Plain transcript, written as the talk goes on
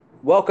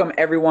Welcome,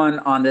 everyone,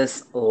 on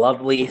this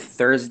lovely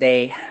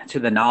Thursday to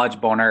the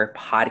Knowledge Boner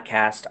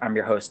podcast. I'm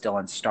your host,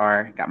 Dylan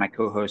Starr. Got my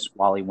co host,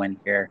 Wally Wynn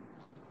here.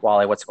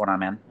 Wally, what's going on,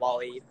 man?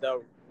 Wally the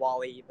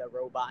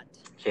robot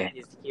Yeah.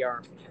 is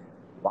here.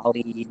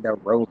 Wally the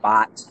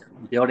robot,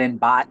 building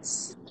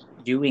bots,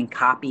 doing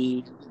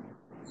copy,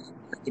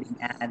 marketing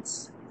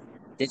ads,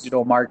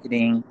 digital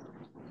marketing,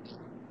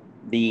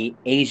 the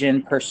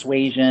Asian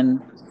persuasion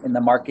in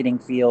the marketing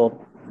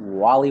field.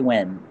 Wally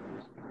Wynn.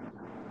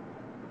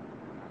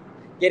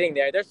 Getting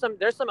there. There's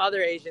some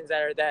other Asians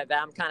that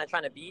I'm kind of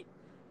trying to beat.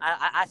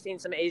 I seen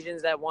some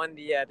Asians that won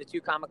the two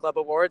Comic Club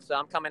awards, so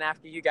I'm coming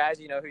after you guys.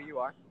 You know who you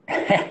are.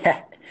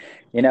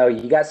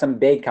 You got some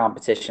big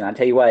competition. I'll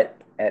tell you what,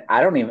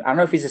 I don't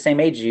know if he's the same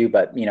age as you,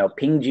 but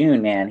Ping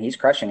Jun, man, he's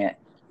crushing it.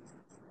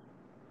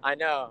 I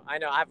know.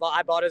 I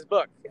bought his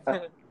book.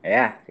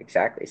 Yeah,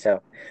 exactly.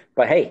 So,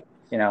 but hey,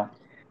 you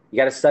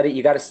got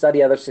to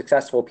study other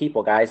successful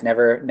people, guys.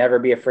 Never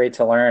be afraid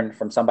to learn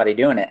from somebody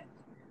doing it.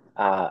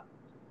 Uh,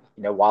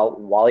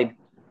 while he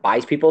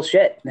buys people's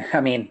shit. I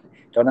mean,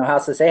 don't know how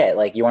else to say it.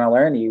 Like, you want to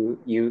learn,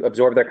 you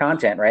absorb their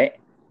content, right?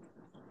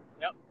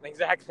 Yep,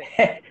 exactly.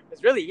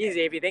 It's really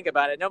easy if you think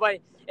about it.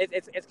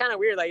 It's kind of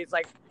weird. It's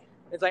like,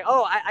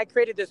 oh, I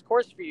created this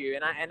course for you,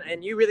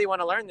 and you really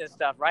want to learn this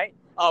stuff, right?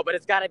 Oh, but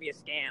it's got to be a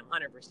scam,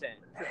 100%.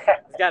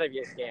 It's got to be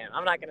a scam.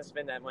 I'm not gonna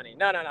spend that money.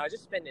 No,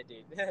 just spend it,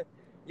 dude.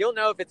 You'll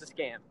know if it's a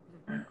scam.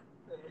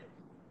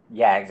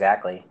 Yeah,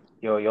 exactly.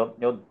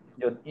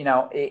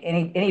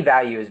 Any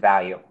value is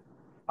value.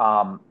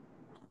 Um,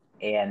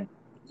 and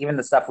even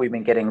the stuff we've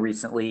been getting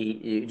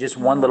recently, just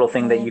one little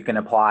thing that you can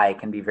apply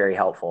can be very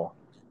helpful.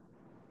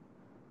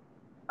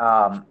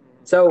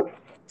 So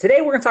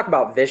today we're going to talk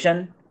about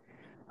vision,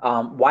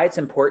 why it's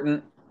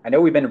important. I know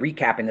we've been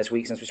recapping this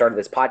week since we started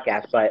this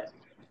podcast, but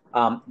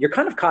you're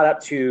kind of caught up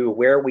to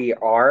where we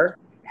are,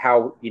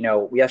 how,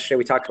 yesterday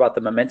we talked about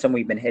the momentum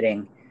we've been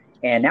hitting,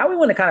 and now we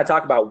want to kind of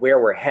talk about where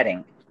we're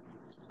heading.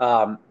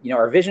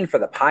 Our vision for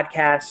the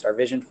podcast, our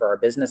vision for our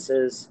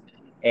businesses,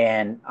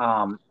 and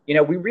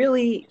we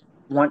really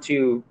want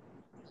to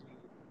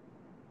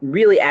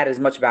really add as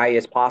much value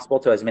as possible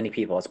to as many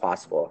people as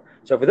possible.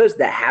 So for those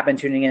that have been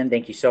tuning in,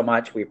 thank you so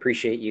much. We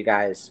appreciate you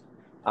guys.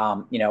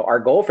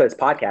 Our goal for this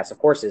podcast, of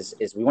course, is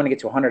we want to get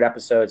to 100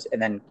 episodes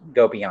and then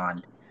go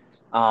beyond.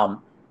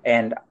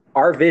 And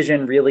our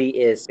vision really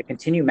is to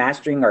continue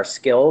mastering our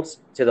skills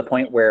to the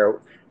point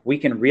where we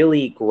can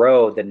really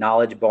grow the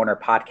Knowledge Boner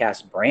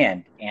podcast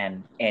brand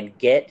and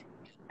get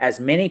as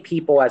many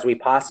people as we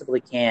possibly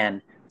can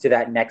to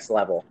that next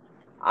level.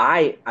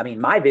 I mean,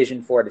 my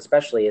vision for it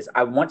especially is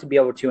I want to be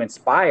able to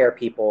inspire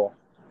people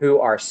who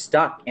are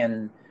stuck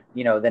in,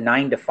 the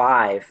 9 to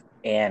 5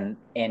 and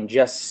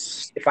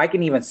just, if I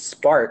can even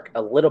spark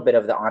a little bit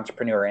of the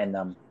entrepreneur in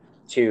them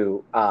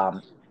to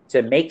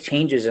make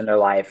changes in their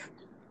life.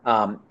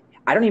 I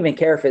don't even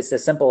care if it's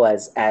as simple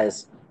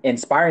as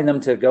inspiring them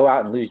to go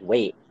out and lose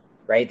weight,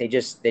 right? They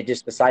just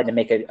decide to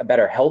make a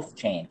better health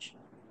change.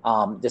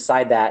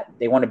 Decide that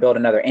they want to build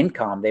another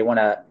income. They want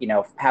to,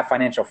 have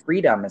financial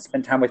freedom and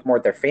spend time with more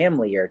of their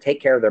family or take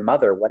care of their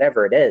mother,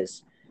 whatever it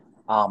is.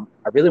 I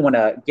really want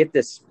to get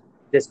this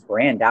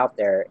brand out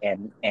there.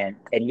 And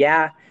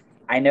yeah,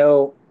 I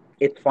know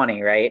it's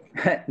funny, right?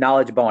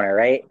 Knowledge Boner,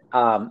 right?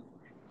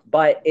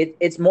 But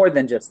it's more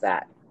than just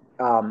that.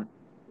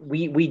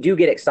 We do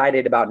get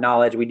excited about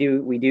knowledge. We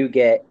do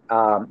get,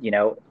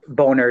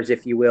 boners,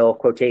 if you will,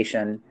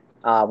 quotation,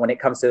 when it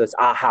comes to those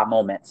aha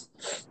moments.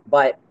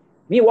 But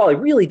me and Wally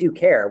really do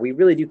care. We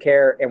really do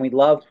care, and we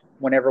love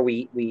whenever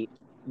we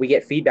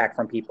get feedback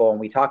from people and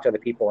we talk to other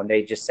people and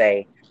they just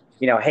say,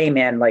 hey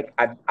man, like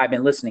I've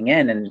been listening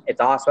in and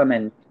it's awesome,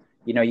 and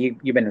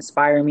you've been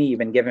inspiring me, you've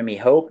been giving me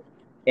hope,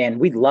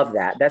 and we love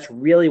that. That's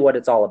really what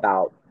it's all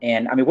about.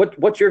 And I mean,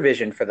 what's your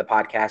vision for the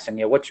podcast,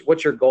 and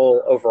what's your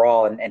goal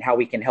overall, and how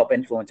we can help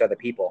influence other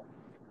people?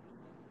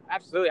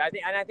 Absolutely.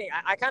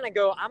 I kind of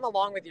go. I'm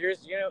along with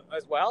yours,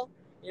 as well.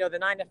 The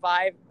 9 to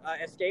 5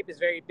 escape is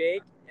very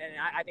big, and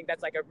I think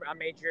that's like a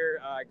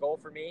major goal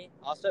for me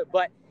also.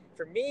 But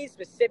for me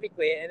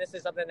specifically, and this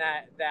is something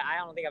that I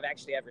don't think I've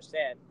actually ever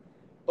said,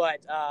 but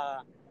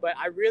I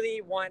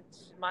really want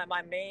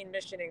my main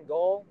mission and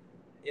goal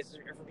is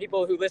for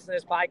people who listen to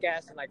this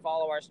podcast and like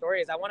follow our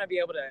story, is I want to be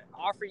able to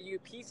offer you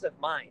peace of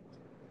mind.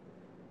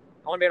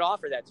 I want to be able to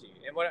offer that to you.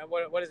 And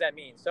what does that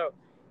mean? So,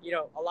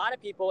 a lot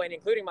of people, and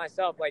including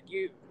myself, like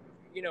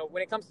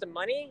when it comes to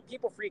money,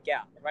 people freak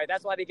out, right?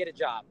 That's why they get a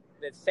job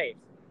that's safe,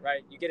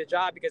 right? You get a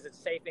job because it's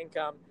safe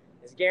income,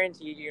 it's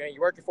guaranteed. You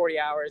work your 40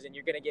 hours and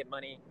you're going to get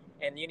money,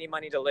 and you need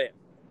money to live,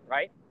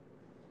 right?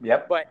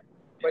 Yep.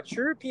 But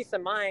true peace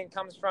of mind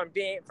comes from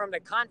the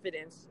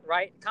confidence,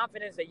 right?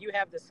 Confidence that you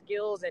have the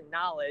skills and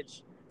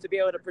knowledge to be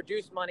able to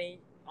produce money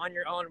on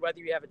your own, whether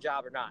you have a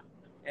job or not.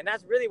 And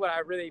that's really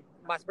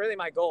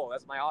my goal.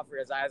 That's my offer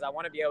is I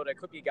want to be able to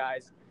equip you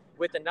guys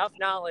with enough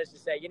knowledge to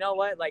say,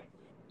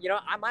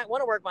 I might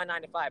want to work my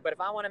 9 to 5, but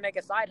if I want to make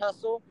a side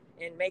hustle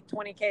and make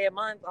 $20K a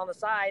month on the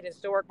side and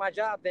still work my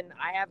job, then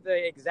I have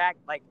the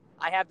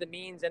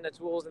means and the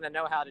tools and the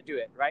know-how to do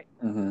it, right?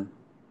 Mm-hmm.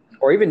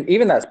 or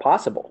even that's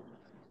possible.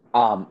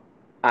 Um,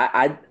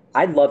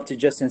 I'd love to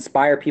just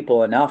inspire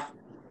people enough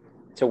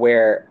to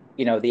where,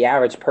 the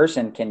average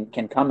person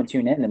can come and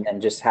tune in and then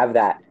just have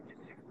that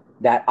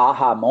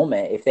aha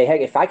moment.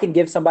 If I can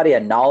give somebody a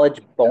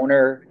knowledge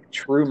boner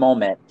true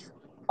moment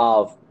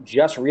of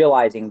just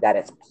realizing that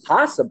it's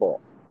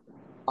possible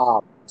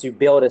to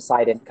build a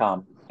side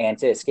income and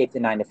to escape the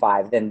 9 to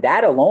 5, then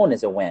that alone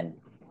is a win,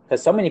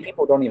 because so many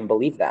people don't even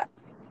believe that.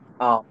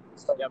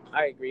 So Yep,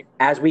 I agree.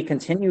 as we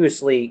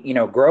continuously,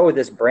 grow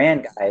this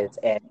brand, guys,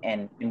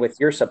 and with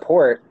your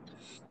support,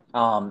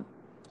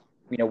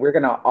 we're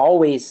going to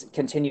always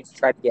continue to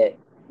try to get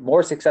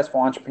more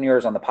successful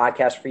entrepreneurs on the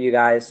podcast for you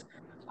guys.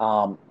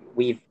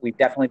 We've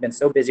definitely been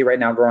so busy right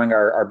now growing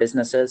our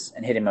businesses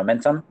and hitting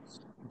momentum,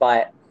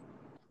 but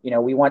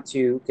we want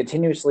to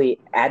continuously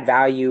add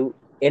value,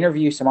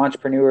 interview some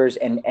entrepreneurs,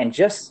 and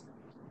just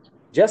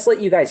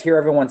let you guys hear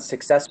everyone's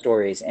success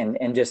stories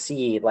and just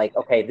see, like,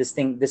 okay, this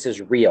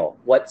is real.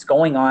 What's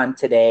going on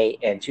today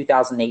in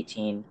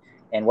 2018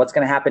 and what's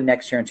going to happen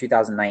next year in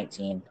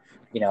 2019.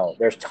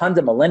 There's tons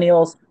of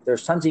millennials.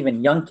 There's tons of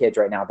even young kids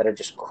right now that are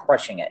just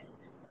crushing it.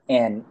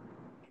 And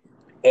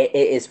it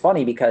is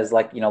funny because,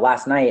 like,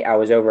 last night I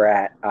was over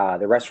at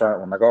the restaurant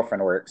where my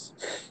girlfriend works,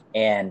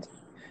 and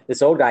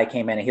this old guy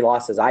came in and he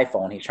lost his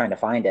iPhone. He's trying to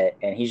find it.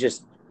 And he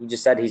just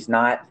said he's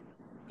not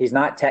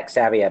tech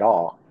savvy at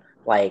all.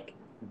 Like,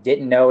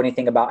 didn't know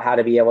anything about how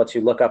to be able to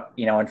look up,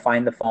 and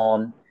find the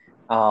phone.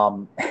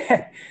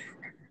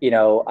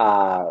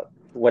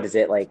 What is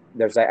it? Like,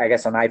 there's, I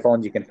guess, on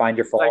iPhones you can find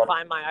your phone. Like,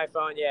 find my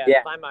iPhone.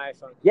 Yeah. Find my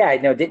iPhone. Yeah.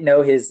 Didn't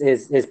know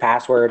his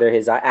password or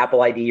his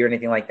Apple ID or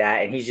anything like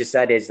that. And he just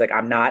said, it's like,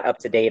 I'm not up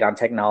to date on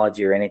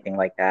technology or anything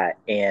like that.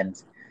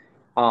 And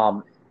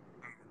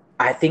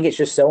I think it's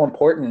just so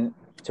important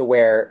to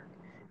where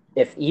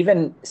if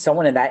even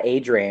someone in that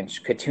age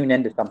range could tune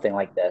into something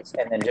like this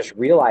and then just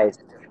realize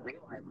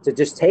to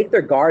just take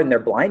their guard and their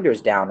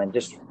blinders down and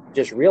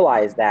just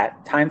realize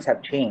that times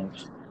have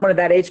changed. Someone at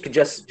that age could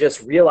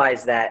just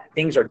realize that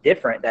things are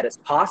different, that it's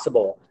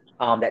possible,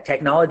 that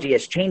technology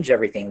has changed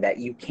everything, that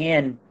you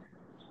can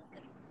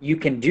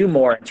do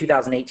more in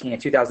 2018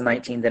 and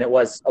 2019 than it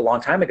was a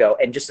long time ago,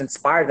 and just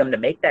inspire them to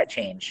make that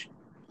change,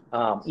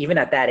 even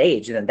at that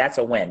age, and then that's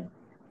a win.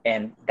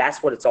 And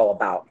that's what it's all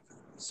about.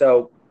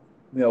 So,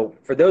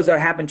 for those that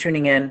have been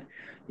tuning in,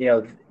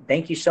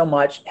 thank you so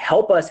much.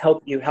 Help us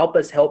help you. Help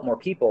us help more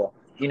people.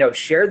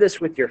 Share this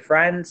with your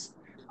friends.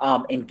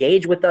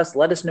 Engage with us.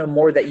 Let us know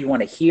more that you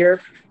want to hear,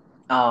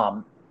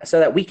 so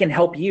that we can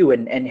help you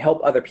and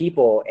help other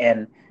people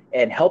and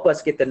help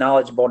us get the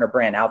Knowledge Boner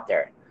brand out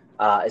there.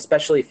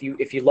 Especially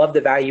if you love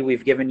the value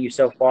we've given you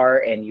so far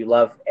and you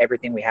love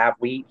everything we have,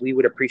 we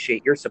would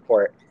appreciate your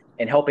support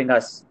in helping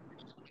us,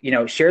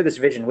 share this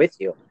vision with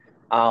you.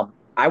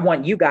 I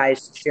want you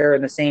guys to share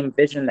in the same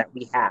vision that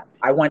we have.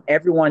 I want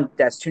everyone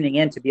that's tuning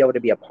in to be able to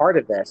be a part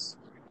of this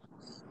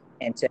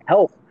and to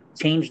help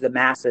change the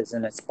masses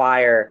and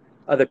inspire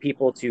other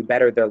people to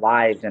better their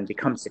lives and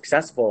become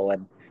successful.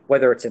 And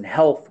whether it's in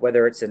health,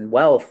 whether it's in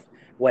wealth,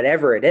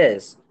 whatever it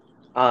is,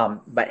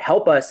 but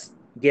help us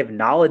give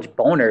knowledge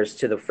boners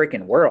to the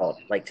freaking world,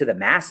 like to the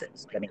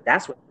masses. I mean,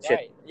 that's what it should.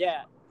 Right.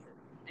 Yeah.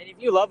 And if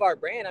you love our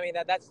brand, I mean,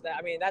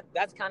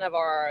 that's kind of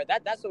our,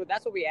 that's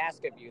what we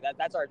ask of you.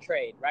 That's our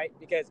trade, right?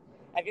 Because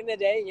at the end of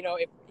the day,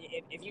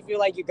 if you feel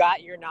like you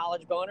got your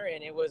knowledge boner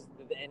and it was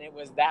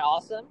that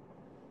awesome,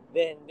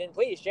 then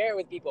please share it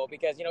with people,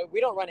 because, we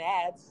don't run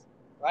ads,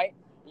 right?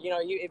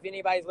 If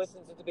anybody's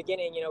listening to the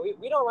beginning,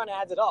 we don't run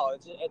ads at all.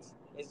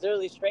 It's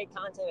literally straight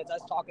content. It's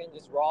us talking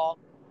just raw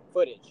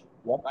footage,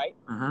 right?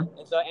 And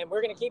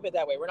we're going to keep it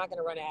that way. We're not going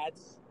to run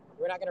ads.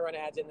 We're not going to run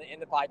ads in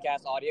the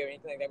podcast audio or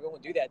anything like that. We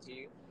won't do that to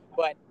you.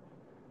 But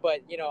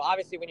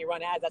obviously when you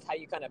run ads, that's how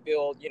you kind of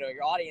build,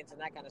 your audience and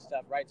that kind of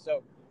stuff, right?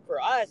 So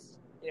for us,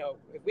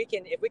 if we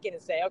can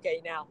say,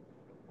 okay, now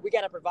we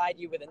got to provide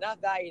you with enough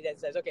value that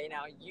says, okay,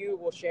 now you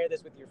will share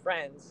this with your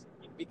friends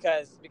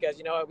because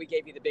we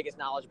gave you the biggest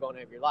knowledge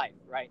boner of your life,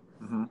 right?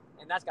 And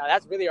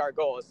that's really our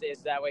goal.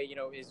 Is that way,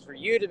 is for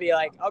you to be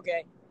like,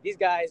 okay, these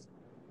guys,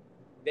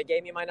 they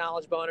gave me my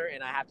knowledge boner,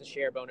 and I have to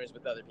share boners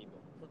with other people.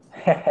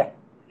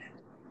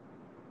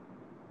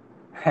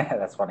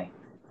 That's funny.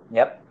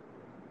 Yep.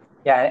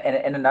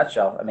 Yeah. In a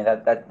nutshell, I mean,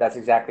 that's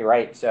exactly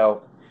right.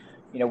 So,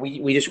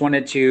 we just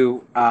wanted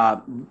to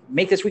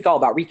make this week all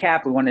about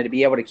recap. We wanted to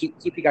be able to keep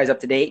you guys up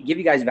to date, give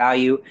you guys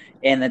value.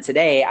 And then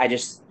today I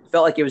just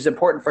felt like it was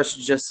important for us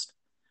to just,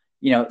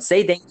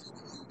 say thank you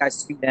to you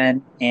guys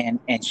then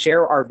and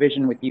share our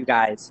vision with you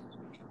guys.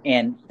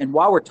 And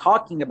while we're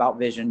talking about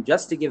vision,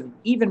 just to give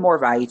even more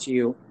value to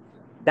you,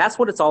 that's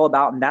what it's all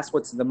about. And that's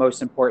what's the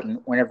most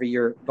important whenever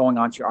you're going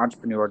on to your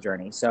entrepreneurial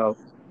journey. So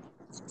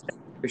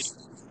you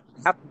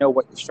have to know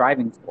what you're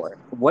striving for,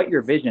 what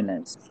your vision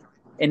is.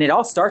 And it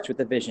all starts with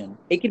the vision.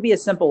 It could be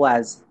as simple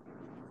as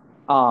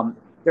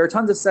there are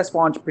tons of successful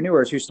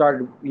entrepreneurs who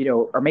started,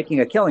 are making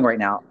a killing right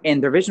now.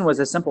 And their vision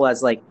was as simple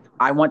as, like,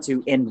 I want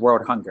to end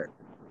world hunger,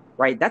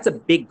 right? That's a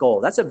big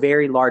goal. That's a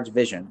very large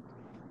vision.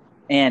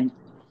 And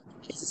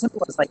It's as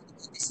simple as like,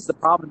 this is the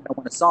problem that I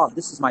want to solve.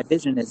 This is my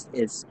vision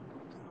is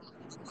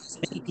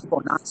many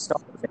people not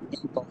starve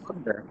and go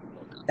hunger.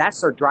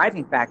 That's their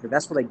driving factor.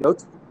 That's where they go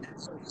to.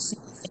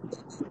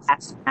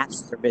 That's to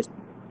match their vision.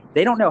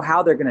 They don't know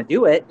how they're going to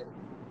do it.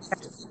 They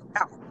have to figure it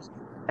out.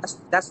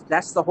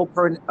 That's the whole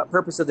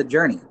purpose of the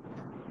journey.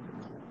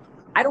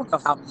 I don't know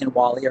how me and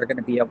Wally are going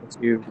to be able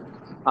to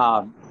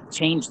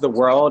change the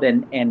world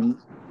and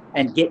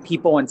get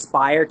people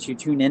inspired to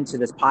tune into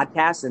this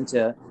podcast and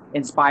to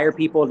inspire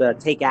people to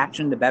take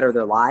action to better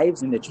their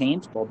lives and to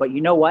change people. But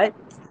you know what?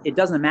 It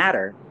doesn't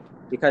matter,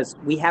 because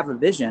we have a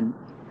vision,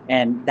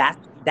 and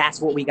that's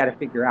what we got to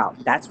figure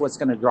out. That's what's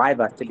going to drive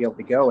us to be able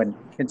to go and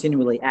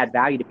continually add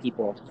value to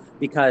people.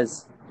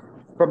 Because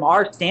from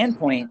our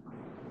standpoint,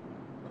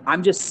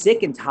 I'm just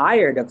sick and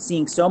tired of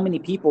seeing so many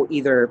people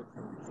either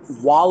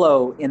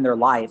wallow in their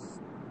life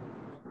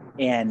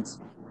and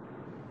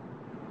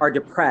are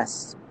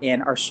depressed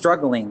and are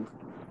struggling.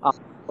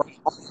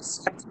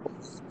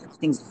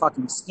 Everything's a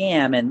fucking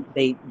scam, and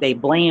they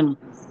blame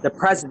the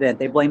president,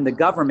 they blame the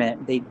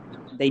government,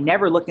 they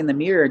never look in the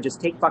mirror and just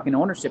take fucking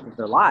ownership of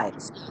their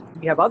lives.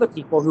 You have other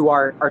people who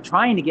are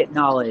trying to get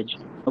knowledge,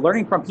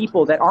 learning from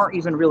people that aren't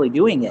even really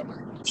doing it,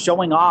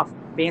 showing off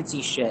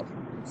fancy shit.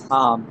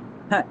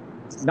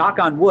 Knock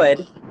on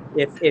wood,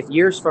 if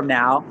years from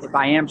now, if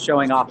I am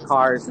showing off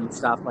cars and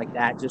stuff like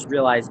that, just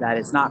realize that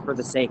it's not for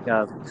the sake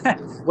of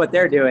what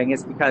they're doing.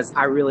 It's because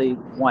I really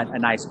want a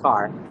nice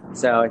car.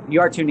 So if you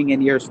are tuning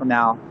in years from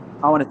now,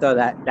 I want to throw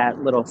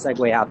that little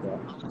segue out there.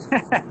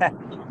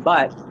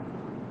 But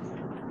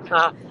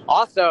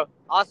also,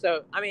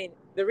 I mean,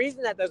 the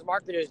reason that those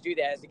marketers do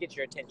that is to get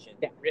your attention,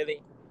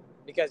 really,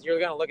 because you're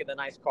going to look at the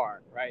nice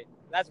car, right?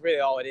 That's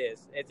really all it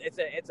is.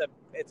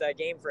 It's a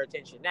game for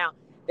attention. Now,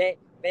 they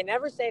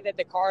never say that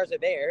the cars are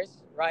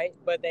theirs, right?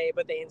 But they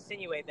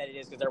insinuate that it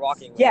is because they're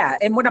walking. Yeah,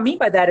 and what I mean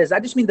by that is I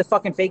just mean the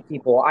fucking fake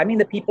people. I mean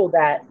the people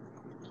that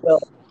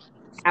will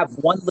have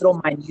one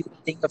little minute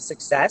thing of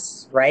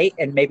success, right?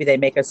 And maybe they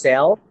make a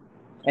sale,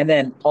 and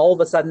then all of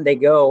a sudden they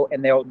go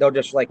and they'll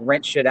just like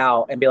rent shit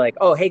out and be like,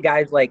 oh, hey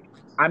guys, like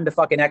I'm the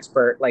fucking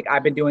expert. Like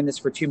I've been doing this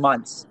for 2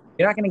 months.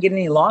 You're not going to get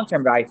any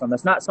long-term value from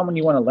this. Not someone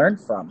you want to learn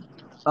from.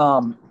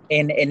 And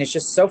it's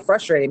just so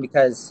frustrating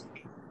because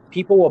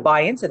people will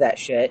buy into that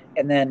shit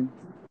and then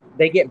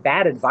they get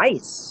bad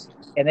advice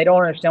and they don't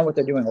understand what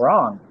they're doing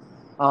wrong.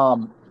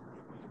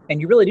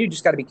 And you really do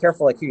just got to be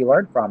careful like who you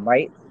learn from,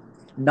 right?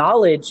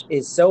 Knowledge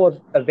is so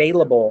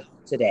available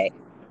today.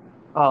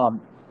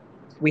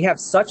 We have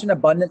such an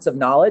abundance of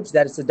knowledge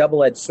that it's a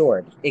double-edged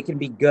sword. It can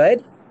be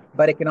good,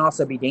 but it can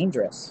also be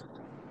dangerous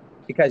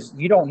because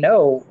you don't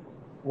know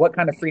what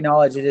kind of free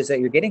knowledge it is that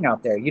you're getting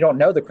out there. You don't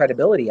know the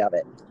credibility of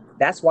it.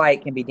 That's why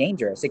it can be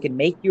dangerous. It can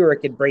make you or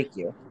it can break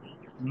you.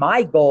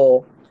 My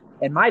goal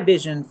and my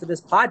vision for this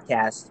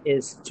podcast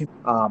is to,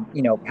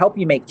 help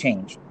you make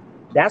change.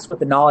 That's what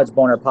the Knowledge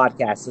Boner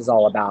podcast is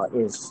all about.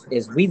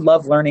 Is we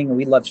love learning and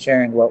we love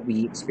sharing what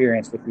we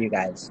experience with you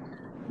guys.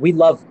 We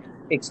love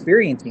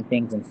experiencing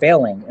things and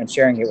failing and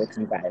sharing it with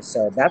you guys.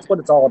 So that's what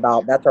it's all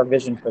about. That's our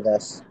vision for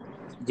this.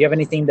 Do you have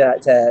anything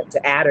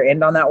to add or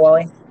end on that,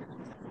 Wally?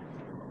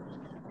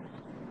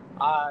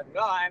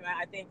 No,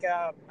 I think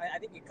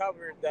you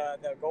covered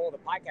the goal of the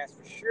podcast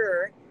for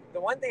sure. The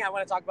one thing I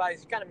want to talk about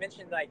is you kind of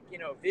mentioned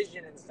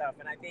vision and stuff,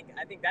 and I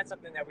think that's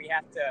something that we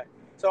have to.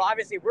 So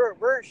obviously we're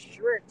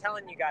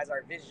telling you guys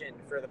our vision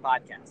for the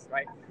podcast,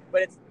 right?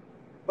 But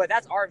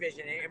that's our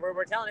vision, and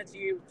we're telling it to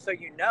you so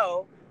you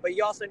know. But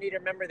you also need to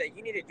remember that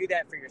you need to do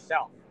that for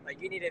yourself.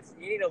 Like you need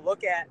to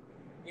look at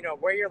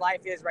where your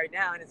life is right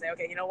now and say,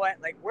 okay, you know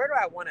what? Like where do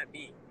I want to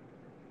be,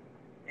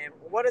 and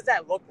what does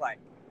that look like?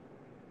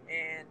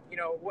 And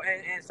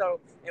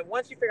and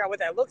once you figure out what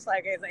that looks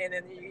like, and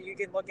then you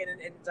can look at it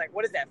and it's like,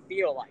 what does that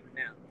feel like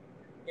now?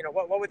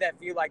 What would that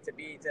feel like to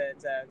be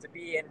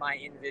in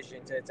my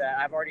vision? To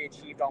I've already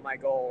achieved all my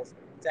goals.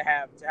 To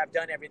have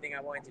done everything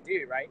I wanted to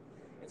do, right?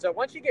 And so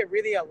once you get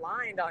really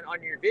aligned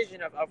on your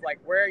vision of like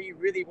where you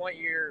really want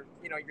your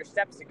your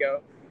steps to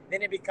go,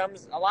 then it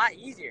becomes a lot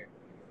easier.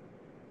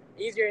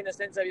 Easier in the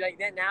sense of like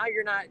then now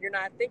you're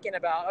not thinking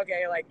about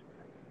okay like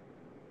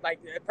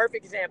a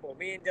perfect example,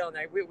 me and Dylan,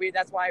 we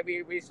that's why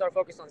we sort of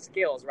focus on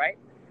skills, right?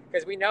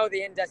 Because we know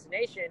the end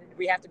destination,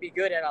 we have to be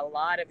good at a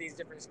lot of these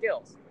different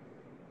skills.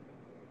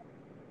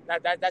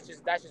 That's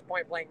just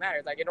point blank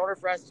matters. Like in order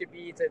for us to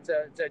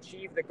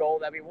achieve the goal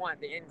that we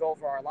want, the end goal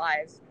for our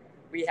lives,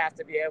 we have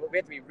to be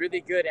really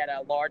good at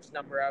a large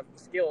number of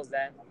skills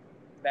that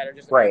are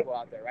just available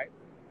out there, right?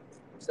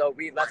 So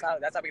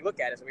that's how we look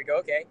at it. So we go,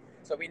 okay,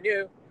 so we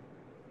knew,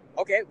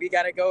 okay, we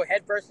got to go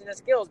head first into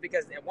skills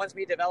because once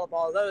we develop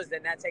all of those,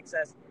 then that takes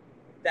us,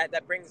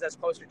 that brings us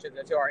closer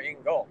to our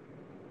end goal.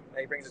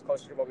 That brings us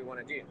closer to what we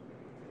want to do.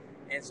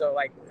 And so,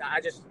 like, I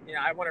just,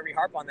 I want to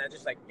re-harp on that,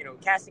 just like,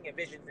 casting a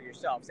vision for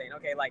yourself, saying,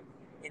 okay, like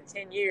in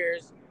 10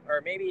 years,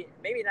 or maybe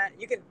not,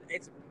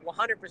 it's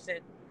 100%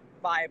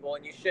 viable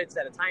and you should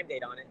set a time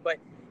date on it, but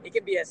it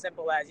can be as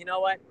simple as, you know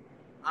what,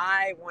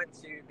 I want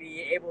to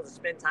be able to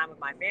spend time with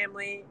my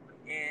family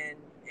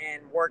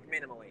and work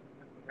minimally,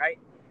 right?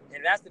 And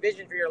if that's the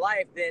vision for your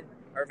life, then,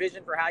 or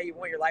vision for how you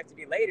want your life to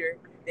be later,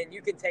 then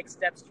you can take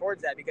steps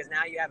towards that because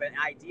now you have an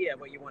idea of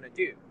what you want to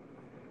do.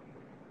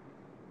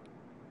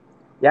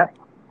 Yeah.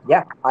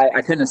 Yeah.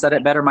 I couldn't have said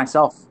it better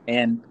myself.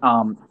 And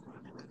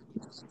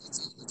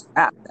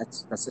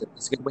that's a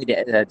good way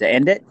to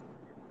end it.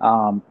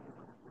 I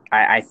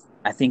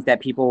think that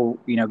people,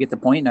 get the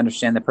point and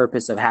understand the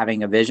purpose of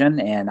having a vision.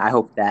 And I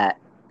hope that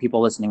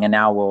people listening in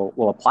now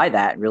will apply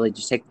that, really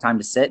just take the time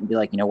to sit and be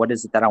like, what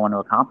is it that I want to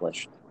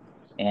accomplish?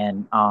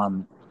 And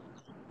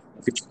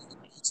if you're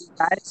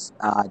guys,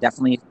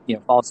 definitely,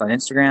 follow us on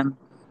Instagram.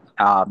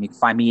 You can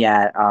find me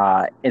at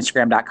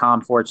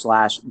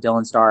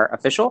Instagram.com/Dylan Star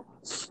Official.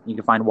 You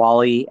can find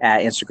Wally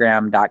at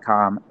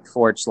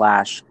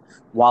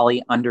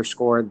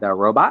Instagram.com/Wally_the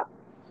robot.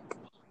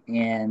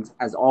 And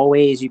as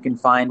always, you can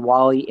find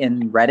Wally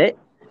in Reddit.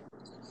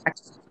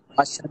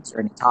 Questions or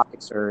any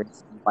topics or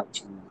anything you'd like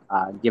to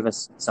give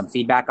us some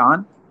feedback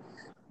on.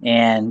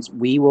 And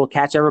we will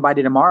catch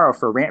everybody tomorrow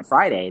for Rant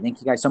Friday.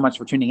 Thank you guys so much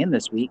for tuning in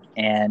this week.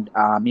 And,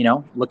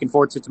 looking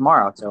forward to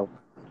tomorrow. So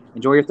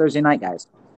enjoy your Thursday night, guys.